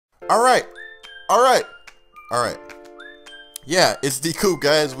Alright. Alright. Alright. Yeah, it's DCOOP,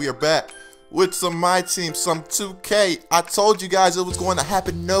 guys. We are back with some My Team, some 2K. I told you guys it was going to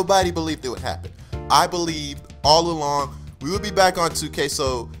happen. Nobody believed it would happen. I believed all along we would be back on 2K.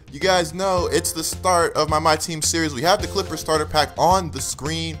 So you guys know it's the start of my Team series. We have the Clipper starter pack on the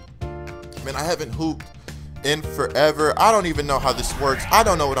screen. Man, I haven't hooped in forever. I don't even know how this works. I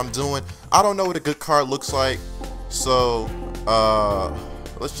don't know what I'm doing. I don't know what a good card looks like. So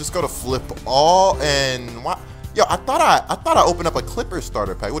let's just go to flip all. And what? Yo, I thought I opened up a Clipper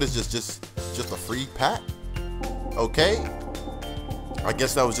starter pack. What is this? Just a free pack? Okay, I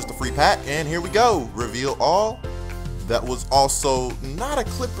guess that was just a free pack. And here we go. Reveal all. That was also not a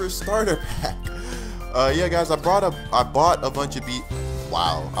Clipper starter pack. Yeah, guys, I bought a bunch of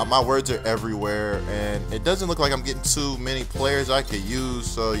Wow, my words are everywhere, and it doesn't look like I'm getting too many players I could use.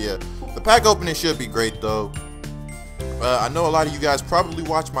 So yeah, the pack opening should be great though. I know a lot of you guys probably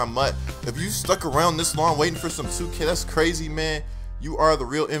watch my MUT. If you stuck around this long waiting for some 2K, that's crazy, man. You are the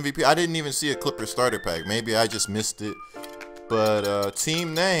real MVP. I didn't even see a Clipper starter pack. Maybe I just missed it. But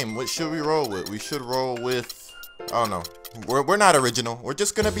team name, what should we roll with? We should roll with, I don't know. We're not original. We're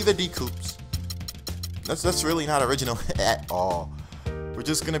just gonna be the DCOOPs. That's really not original at all. We're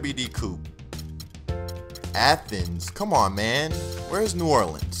just gonna be DCOOP. Athens, come on, man. Where's New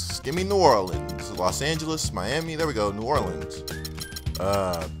Orleans? Give me New Orleans. Los Angeles, Miami. There we go. New Orleans.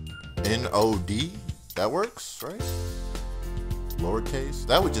 NOD. That works, right? Lowercase.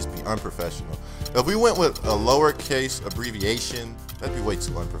 That would just be unprofessional. If we went with a lowercase abbreviation, that'd be way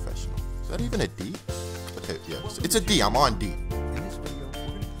too unprofessional. Is that even a D? Okay, yeah, it's a D. I'm on D.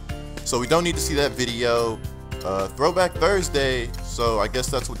 So we don't need to see that video. Throwback Thursday, so I guess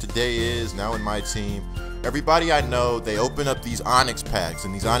that's what today is. Now in my team, everybody I know, they open up these Onyx packs,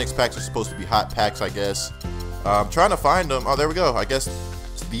 and these Onyx packs are supposed to be hot packs, I guess. I'm trying to find them. Oh, there we go. I guess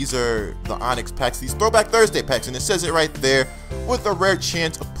these are the Onyx packs, these Throwback Thursday packs, and it says it right there, with a rare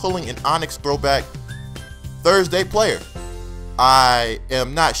chance of pulling an Onyx Throwback Thursday player. I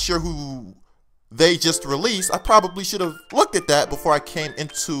am not sure who they just released. I probably should have looked at that before I came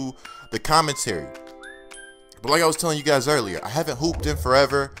into the commentary. But like I was telling you guys earlier, I haven't hooped in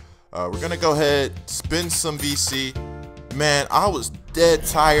forever. We're gonna go ahead, spin some VC. Man, I was dead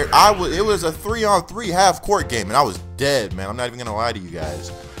tired. It was a 3-on-3 half court game, and I was dead, man. I'm not even gonna lie to you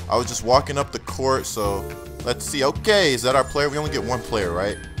guys. I was just walking up the court, so let's see. Okay, is that our player? We only get one player,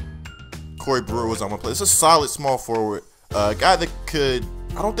 right? Corey Brewer was on one player. It's a solid small forward. A guy that could,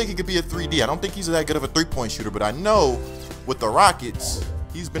 I don't think he could be a 3D. I don't think he's that good of a three-point shooter, but I know with the Rockets,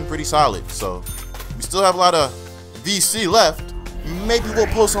 he's been pretty solid. So we still have a lot of VC left. Maybe we'll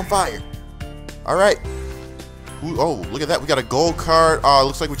pull some fire. All right. Ooh, oh, look at that. We got a gold card. Oh,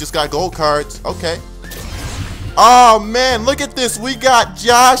 looks like we just got gold cards. Okay. Oh, man. Look at this. We got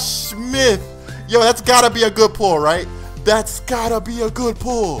Josh Smith. Yo, that's got to be a good pull, right? That's got to be a good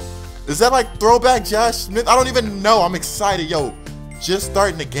pull. Is that like throwback Josh Smith? I don't even know. I'm excited. Yo, just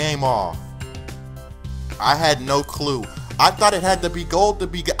starting the game off. I had no clue. I thought it had to be gold to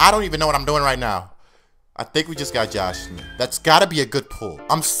be good. I don't even know what I'm doing right now. I think we just got Josh Smith. That's got to be a good pull.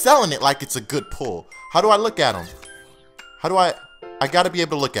 I'm selling it like it's a good pull. How do I look at him? How do I got to be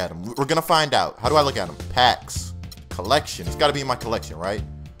able to look at him. We're going to find out. How do I look at him? Packs. Collection. It's got to be in my collection, right?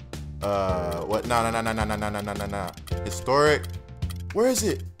 What? No. Historic. Where is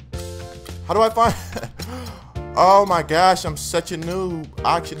it? How do I find Oh my gosh, I'm such a noob.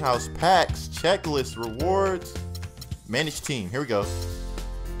 Auction house. Packs. Checklist. Rewards. Manage team. Here we go.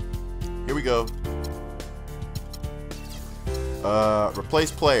 Here we go. Replace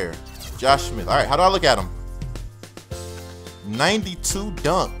player. Josh Smith. Alright, how do I look at him? 92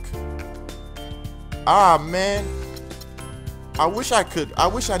 dunk. Ah, man. I wish I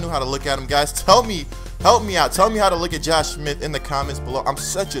knew how to look at him, guys. Help me out. Tell me how to look at Josh Smith in the comments below. I'm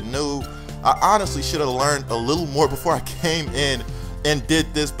such a noob. I honestly should have learned a little more before I came in and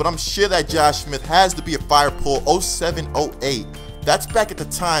did this, but I'm sure that Josh Smith has to be a fire pull. 07-08. That's back at the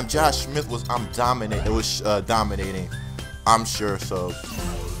time Josh Smith was dominating. I'm sure. So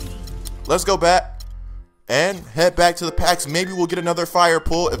let's go back and head back to the packs. Maybe we'll get another fire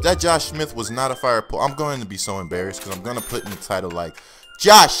pull. If that Josh Smith was not a fire pull, I'm going to be so embarrassed because I'm going to put in the title like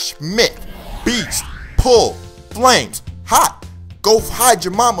Josh Smith, Beast, Pull, Flames, Hot. Go hide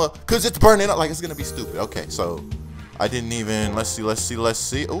your mama because it's burning up. Like, it's going to be stupid. Okay, so I didn't even, let's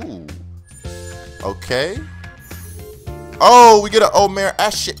see. Ooh. Okay. Oh, we get an Omer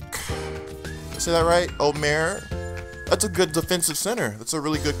Ashik. Say that right? Omer. That's a good defensive center. That's a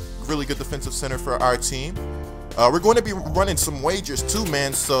really good defensive center for our team. We're going to be running some wagers too,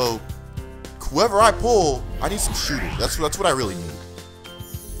 man. So whoever I pull, I need some shooters. That's what I really need.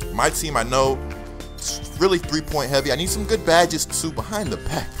 My team, I know, it's really 3-point heavy. I need some good badges too behind the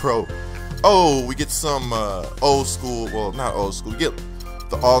back, bro. Oh, we get some old school. Well, not old school. We get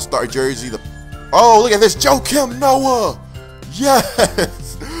the all-star jersey. Oh, look at this, Joakim Noah.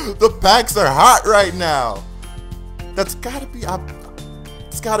 Yes, the packs are hot right now. That's gotta be.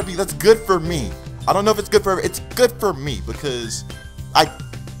 It's gotta be. That's good for me. I don't know if it's good for. It's good for me because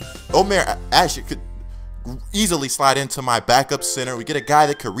Omer Asher could easily slide into my backup center. We get a guy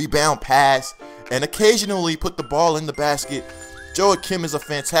that could rebound, pass, and occasionally put the ball in the basket. Joakim is a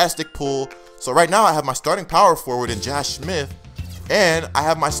fantastic pull. So right now I have my starting power forward in Josh Smith, and I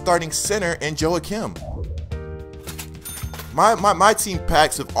have my starting center in Joakim. My team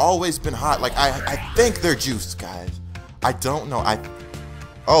packs have always been hot. Like I think they're juiced, guys. I don't know.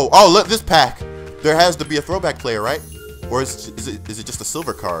 Oh look, this pack. There has to be a throwback player, right? Or is it just a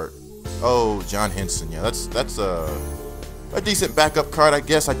silver card? Oh, John Henson. Yeah, that's a decent backup card, I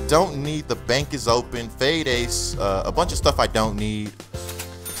guess. I don't need the bank is open, fade ace, a bunch of stuff I don't need.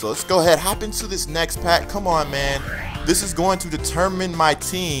 So let's go ahead, hop into this next pack. Come on, man. This is going to determine my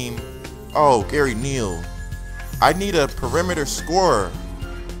team. Oh, Gary Neal. I need a perimeter scorer.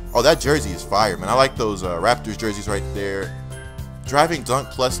 Oh, that jersey is fire, man. I like those Raptors jerseys right there. Driving dunk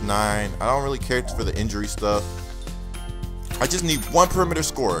 +9. I don't really care for the injury stuff. I just need one perimeter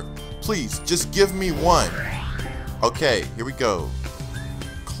scorer. Please, just give me one. Okay, here we go.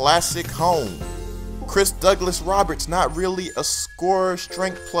 Classic home. Chris Douglas Roberts, not really a scorer.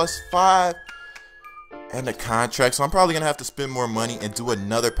 Strength +5. And a contract. So I'm probably going to have to spend more money and do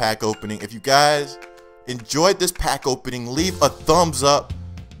another pack opening. If you guys enjoyed this pack opening, leave a thumbs up.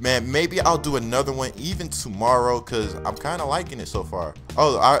 Man, maybe I'll do another one even tomorrow because I'm kind of liking it so far.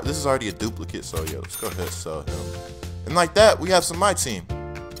 Oh, this is already a duplicate, so yeah, let's go ahead and sell him. And like that, we have some my team.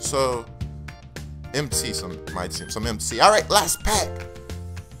 So, some my team, some MC. All right, last pack.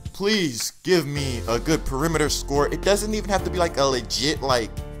 Please give me a good perimeter score. It doesn't even have to be like a legit like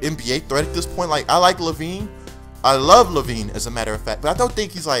NBA threat at this point. Like I like Levine. I love Levine as a matter of fact, but I don't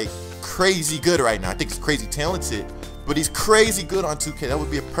think he's like crazy good right now. I think he's crazy talented. But he's crazy good on 2K. That would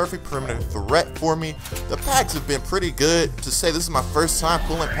be a perfect perimeter threat for me. The packs have been pretty good. To say this is my first time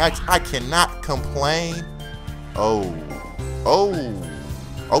pulling packs, I cannot complain. Oh.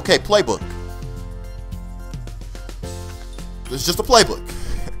 Okay, playbook. It's just a playbook.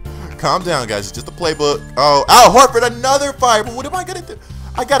 Calm down, guys. It's just a playbook. Oh, Al Horford, another fire. But what am I gonna do?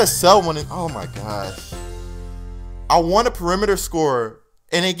 I gotta sell one. Oh my gosh. I want a perimeter scorer,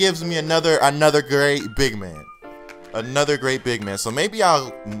 and it gives me another great big man. Another great big man. So maybe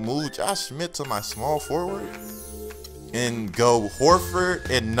I'll move Josh Smith to my small forward and go Horford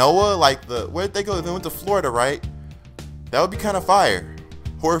and Noah. Like where'd they go? They went to Florida, right? That would be kind of fire.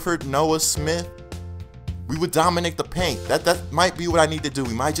 Horford, Noah, Smith. We would dominate the paint. That might be what I need to do.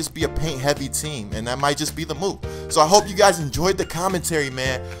 We might just be a paint heavy team, and that might just be the move. So I hope you guys enjoyed the commentary,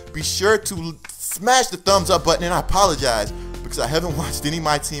 man. Be sure to smash the thumbs up button, and I apologize because I haven't watched any of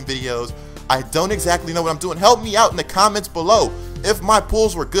my team videos. I don't exactly know what I'm doing. Help me out in the comments below. If my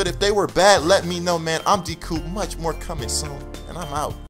pulls were good, if they were bad, let me know, man. I'm DCOOP. Much more coming soon, and I'm out.